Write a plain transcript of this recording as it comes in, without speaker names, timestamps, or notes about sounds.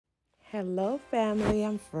Hello, family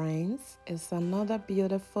and friends. It's another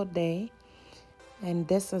beautiful day, and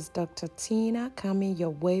this is Dr. Tina coming your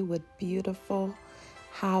way with beautiful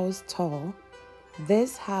house tour.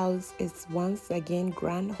 This house is once again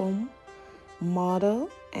Grand Home model,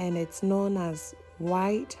 and it's known as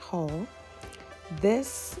Whitehall.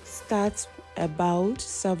 This starts about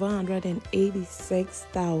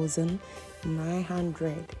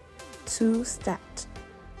 786,900 to start.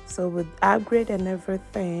 So with upgrade and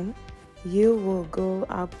everything, you will go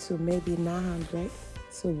up to maybe 900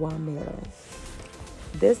 to 1 million.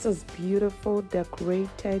 This is beautiful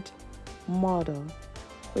decorated model,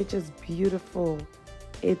 which is beautiful.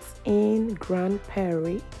 It's in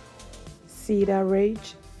Prairie, Cedar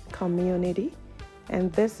Ridge community,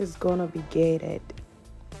 and this is gonna be gated.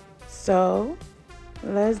 So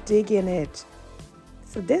let's dig in it.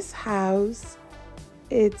 So this house,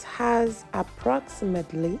 it has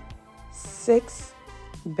approximately 6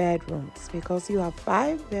 bedrooms because you have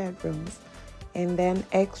 5 bedrooms and then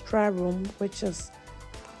extra room, which is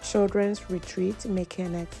children's retreat,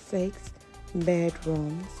 making it 6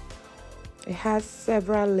 bedrooms. It has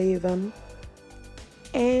several living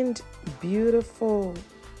and beautiful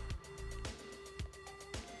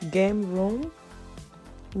game room,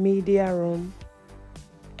 media room.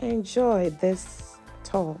 Enjoy this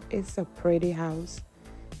tour. It's a pretty house.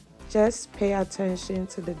 Just pay attention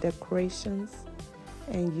to the decorations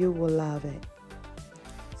and you will love it.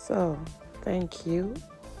 So, thank you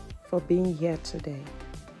for being here today.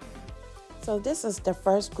 So this is the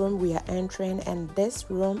first room we are entering, and this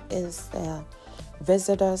room is the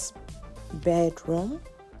visitor's bedroom.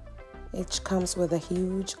 It comes with a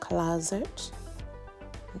huge closet.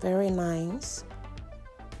 Very nice.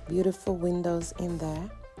 Beautiful windows in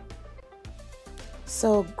there.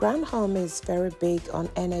 So Grand Home is very big on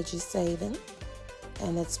energy saving,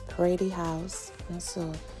 and it's pretty house, and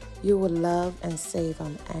so you will love and save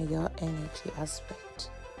on your energy aspect.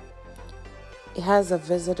 It has a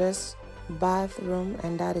visitor's bathroom,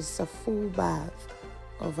 and that is a full bath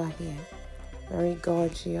over here. Very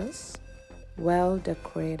gorgeous, well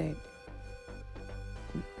decorated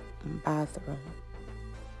bathroom.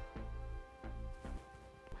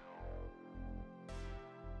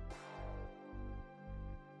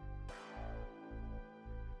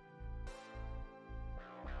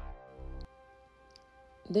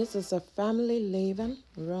 This is a family living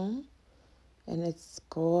room, and it's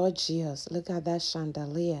gorgeous. Look at that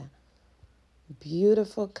chandelier.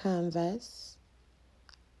 Beautiful canvas.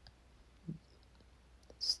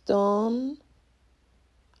 Stone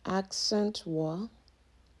accent wall.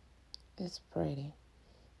 It's pretty.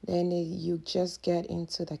 Then you just get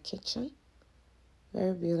into the kitchen.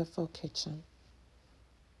 Very beautiful kitchen.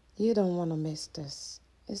 You don't want to miss this.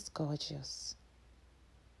 It's gorgeous.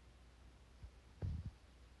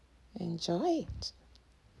 Enjoy it.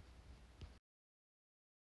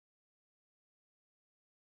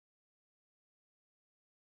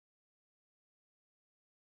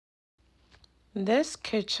 This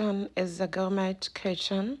kitchen is a gourmet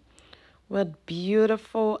kitchen with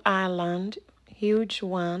beautiful island, huge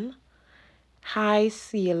one, high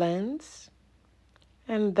ceilings,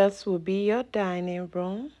 and this will be your dining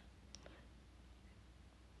room.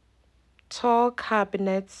 Tall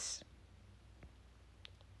cabinets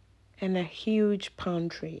and a huge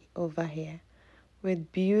pantry over here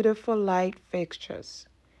with beautiful light fixtures.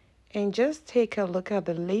 And just take a look at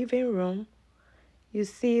the living room. You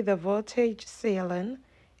see the voltage ceiling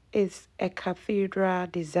is a cathedral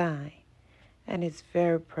design, and it's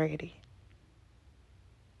very pretty.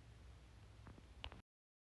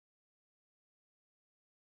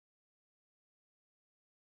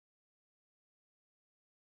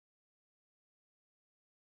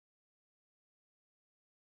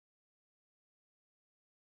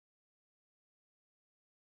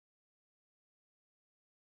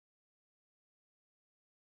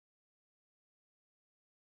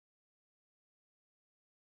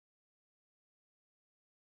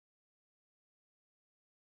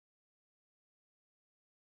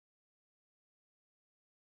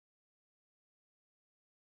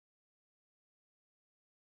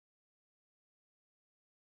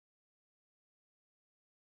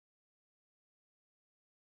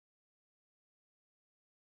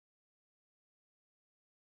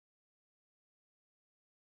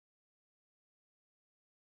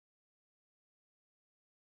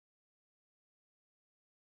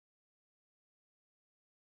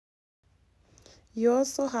 You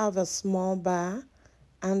also have a small bar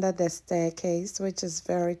under the staircase, which is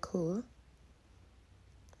very cool.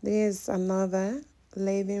 There's another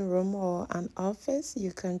living room or an office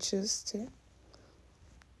you can choose to.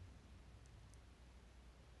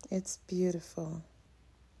 It's beautiful.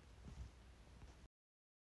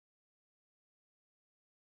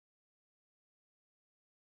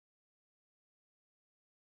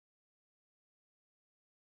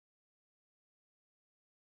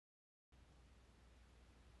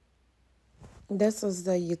 This is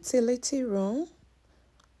the utility room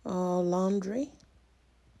or laundry.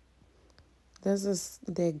 This is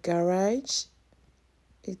the garage.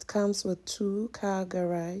 It comes with 2-car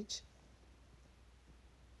garage.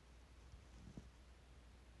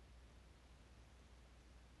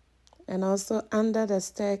 And also under the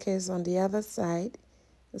staircase on the other side,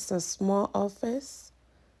 it's a small office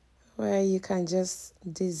where you can just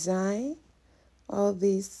design all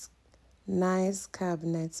these nice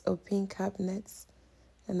cabinets, open cabinets,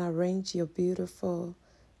 and arrange your beautiful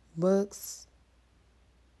books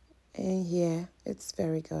in here. It's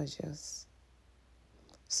very gorgeous.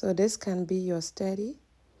 So this can be your study,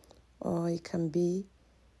 or it can be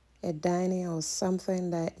a dining or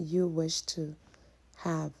something that you wish to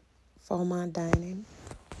have. Formal dining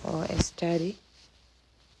or a study.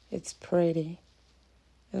 It's pretty.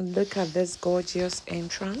 And look at this gorgeous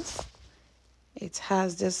entrance. It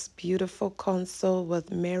has this beautiful console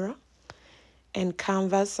with mirror and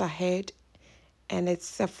canvas ahead, and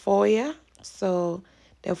it's a foyer. So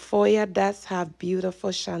the foyer does have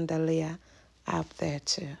beautiful chandelier up there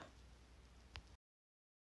too.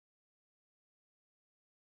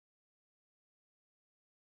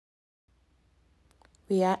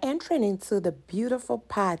 We are entering into the beautiful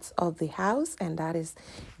parts of the house, and that is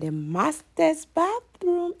the master's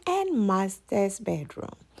bathroom and master's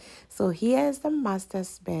bedroom. So here's the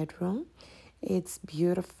master's bedroom. It's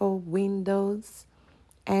beautiful windows,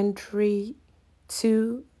 entry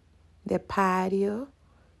to the patio.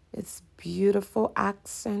 It's beautiful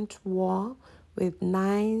accent wall with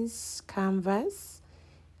nice canvas.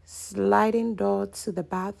 Sliding door to the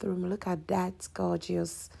bathroom. Look at that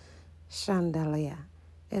gorgeous chandelier.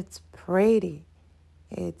 It's pretty.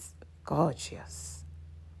 It's gorgeous.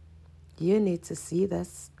 You need to see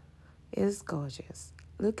this. It's gorgeous.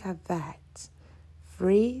 Look at that.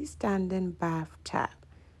 Freestanding bathtub.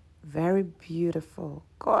 Very beautiful.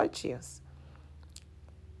 Gorgeous.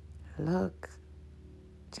 Look.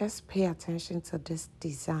 Just pay attention to these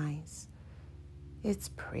designs. It's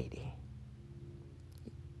pretty.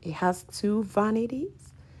 It has 2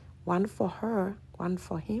 vanities. One for her, one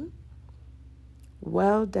for him.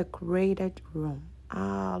 Well decorated room.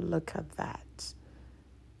 Ah, look at that.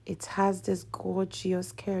 It has these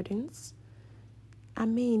gorgeous curtains. I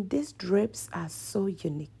mean, these drapes are so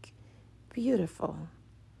unique. Beautiful.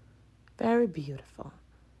 Very beautiful.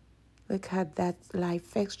 Look at that light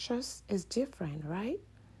fixtures. It's different, right?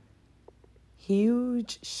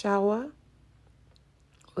 Huge shower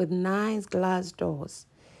with nice glass doors.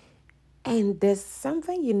 And there's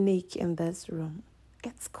something unique in this room.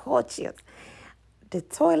 It's gorgeous. The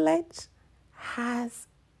toilet has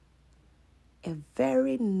a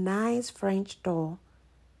very nice French door,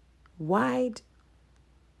 wide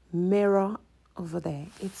mirror over there.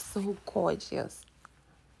 It's so gorgeous.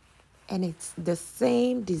 And it's the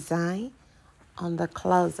same design on the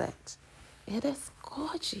closet. It is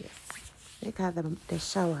gorgeous. Look at the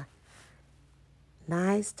shower.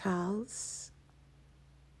 Nice towels.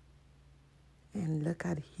 And look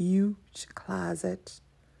at huge closet.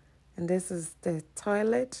 And this is the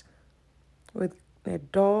toilet with a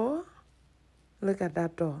door. Look at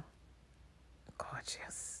that door.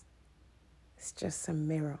 Gorgeous. It's just a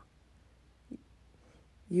mirror.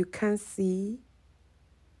 You can't see.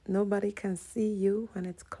 Nobody can see you when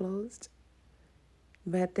it's closed.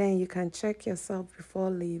 But then you can check yourself before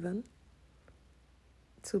leaving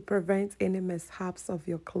to prevent any mishaps of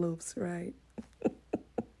your clothes, right?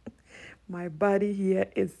 My buddy here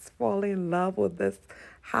is falling in love with this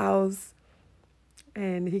house,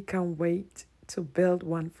 and he can't wait to build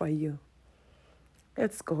one for you.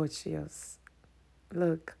 It's gorgeous.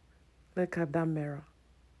 Look at that mirror.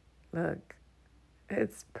 Look,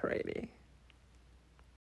 it's pretty.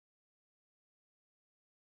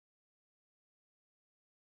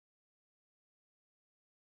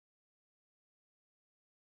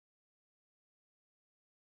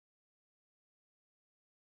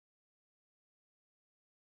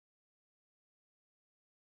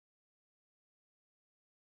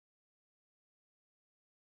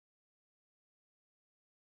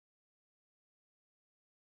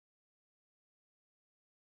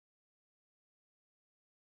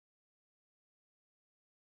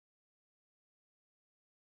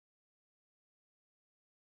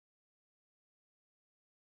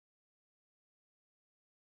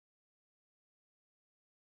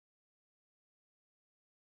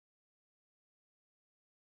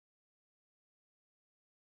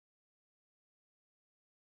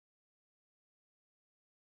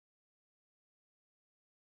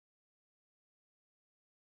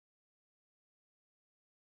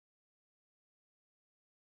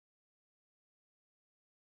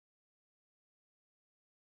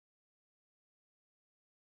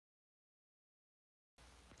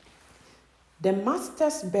 The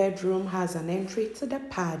master's bedroom has an entry to the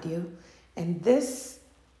patio, and this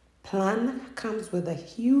plan comes with a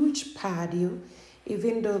huge patio,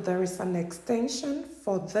 even though there is an extension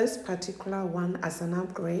for this particular one as an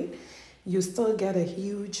upgrade. You still get a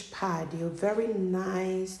huge patio, very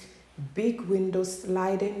nice, big window,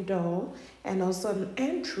 sliding door, and also an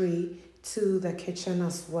entry to the kitchen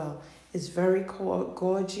as well. It's very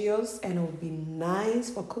gorgeous, and it will be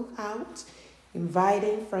nice for cookout,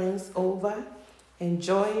 inviting friends over,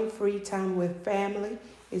 enjoying free time with family.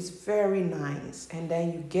 Is very nice. And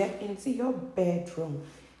then you get into your bedroom.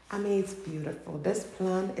 I mean, it's beautiful. This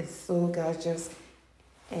plan is so gorgeous,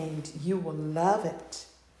 and you will love it.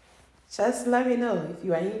 Just let me know if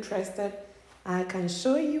you are interested. I can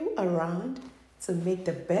show you around to make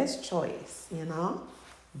the best choice,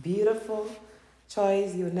 Beautiful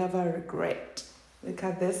choice you never regret. Look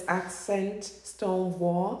at this accent stone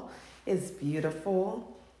wall. It's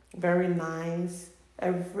beautiful, very nice.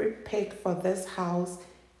 Every pick for this house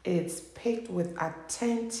is picked with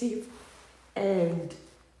attentive and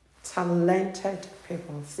talented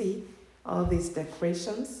people. See all these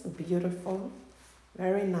decorations, beautiful,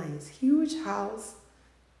 very nice. Huge house,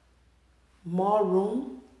 more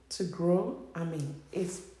room to grow. I mean,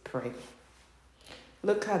 it's pretty.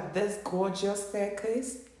 Look at this gorgeous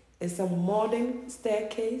staircase. It's a modern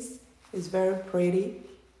staircase. It's very pretty.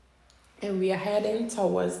 And we are heading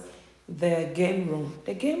towards the game room.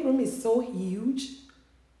 The game room is so huge.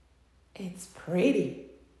 It's pretty.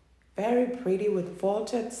 Very pretty, with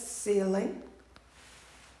vaulted ceiling,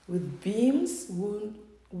 with beams,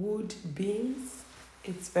 wood beams.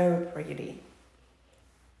 It's very pretty.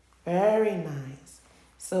 Very nice.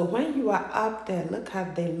 So when you are up there, look how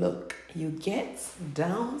they look. You get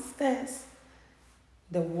downstairs.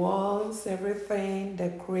 The walls, everything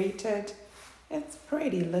decorated. It's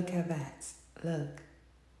pretty. Look at that. Look.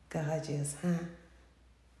 Gorgeous, huh?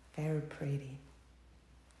 Very pretty.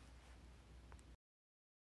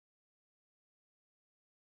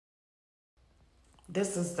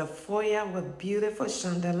 This is the foyer with beautiful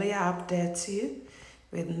chandelier up there too,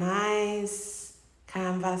 with nice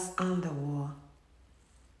canvas on the wall.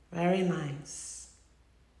 Very nice.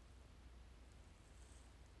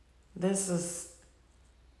 This is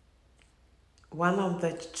one of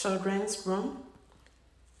the children's room.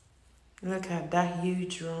 Look at that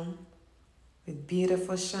huge room with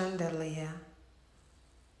beautiful chandelier.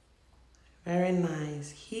 Very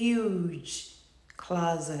nice. Huge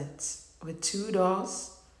closet with 2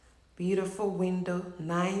 doors, beautiful window,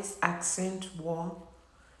 nice accent wall,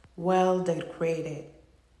 well decorated.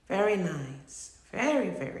 Very nice. Very,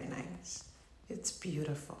 very nice. It's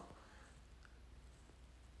beautiful.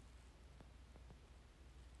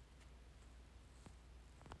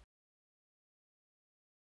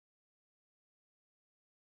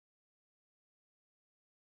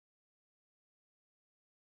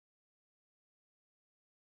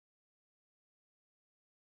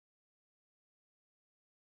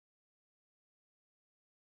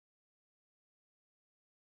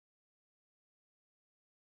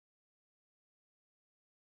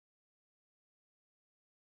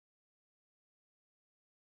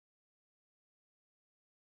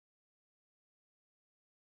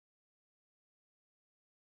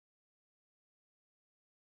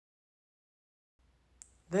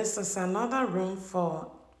 This is another room for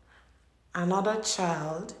another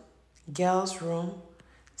child, girl's room.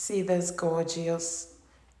 See this gorgeous.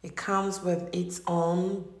 It comes with its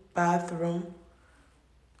own bathroom.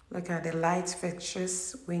 Look at the light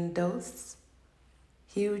fixtures, windows,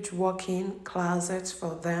 huge walk-in closets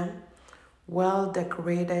for them, well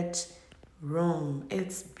decorated room.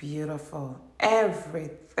 It's beautiful.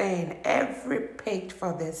 Everything, every pick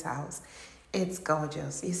for this house. It's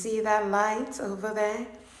gorgeous. You see that light over there?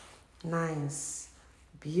 Nice,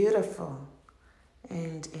 beautiful.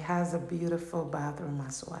 And it has a beautiful bathroom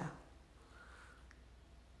as well.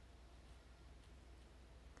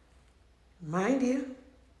 Mind you,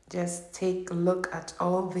 just take a look at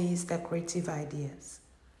all these decorative ideas.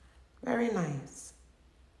 Very nice.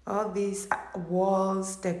 All these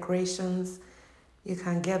walls, decorations, you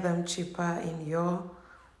can get them cheaper in your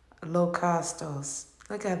local stores.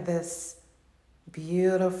 Look at this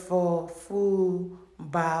beautiful full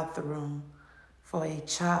bathroom for a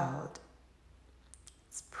child.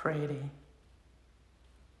 It's pretty.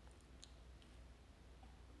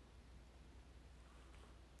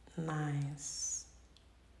 Nice.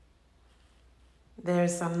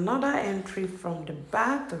 There's another entry from the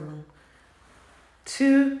bathroom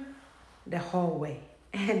to the hallway,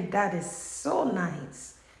 and that is so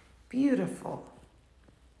nice. Beautiful.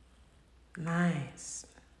 Nice.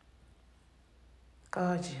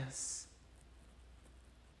 Gorgeous.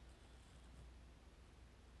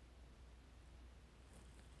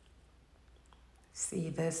 See,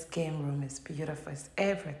 this game room is beautiful. It's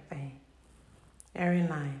everything. Very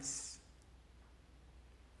nice.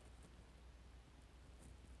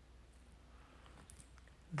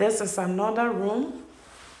 This is another room.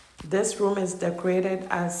 This room is decorated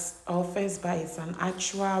as office, but it's an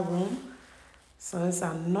actual room. So it's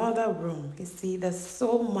another room. You see, there's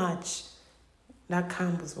so much that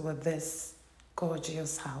comes with this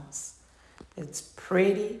gorgeous house. It's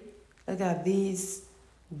pretty. Look at these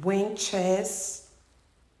wing chairs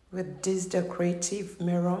with this decorative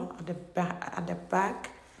mirror at the back.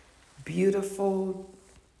 Beautiful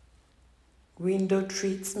window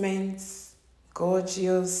treatments,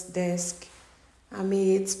 gorgeous desk. I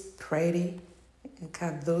mean, it's pretty. Look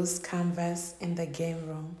at those canvas in the game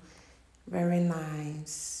room. Very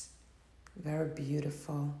nice. Very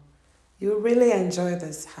beautiful. You really enjoy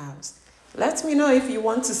this house. Let me know if you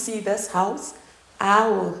want to see this house. I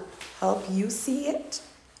will help you see it.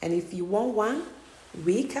 And if you want one,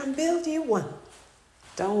 we can build you one.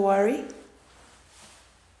 Don't worry.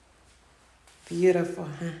 Beautiful,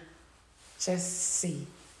 huh? Just see.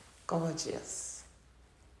 Gorgeous.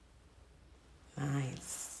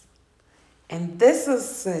 Nice. And this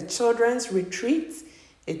is a children's retreat.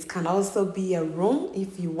 It can also be a room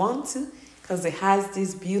if you want to, because it has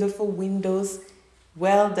these beautiful windows,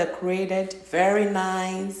 well decorated, very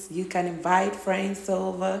nice. You can invite friends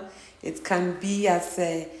over. It can be as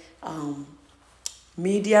a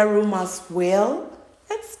media room as well.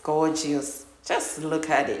 It's gorgeous. Just look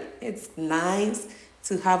at it. It's nice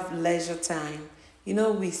to have leisure time. You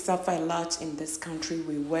know, we suffer a lot in this country.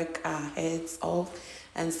 We work our heads off.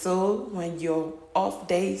 And so when you're off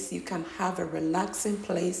days, you can have a relaxing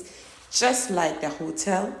place, just like the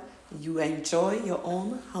hotel. You enjoy your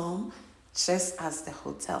own home, just as the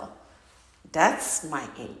hotel. That's my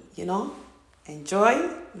aim, you know? Enjoy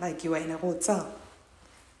like you are in a hotel.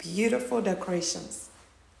 Beautiful decorations.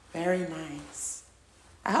 Very nice.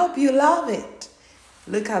 I hope you love it.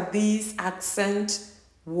 Look at these accent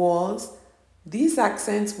walls. These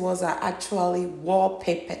accent walls are actually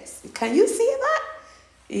wallpapers. Can you see that?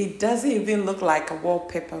 It doesn't even look like a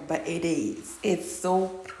wallpaper, but it is. It's so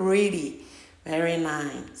pretty. Very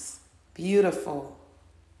nice. Beautiful.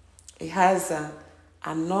 It has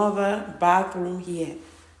another bathroom here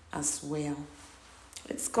as well.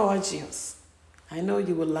 It's gorgeous. I know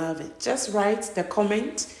you will love it. Just write the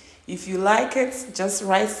comment. If you like it, just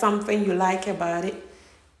write something you like about it.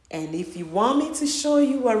 And if you want me to show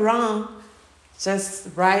you around, just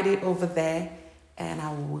write it over there and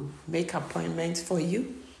I will make appointments for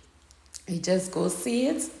you. You just go see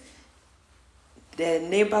it. The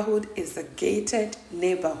neighborhood is a gated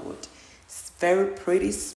neighborhood. It's very pretty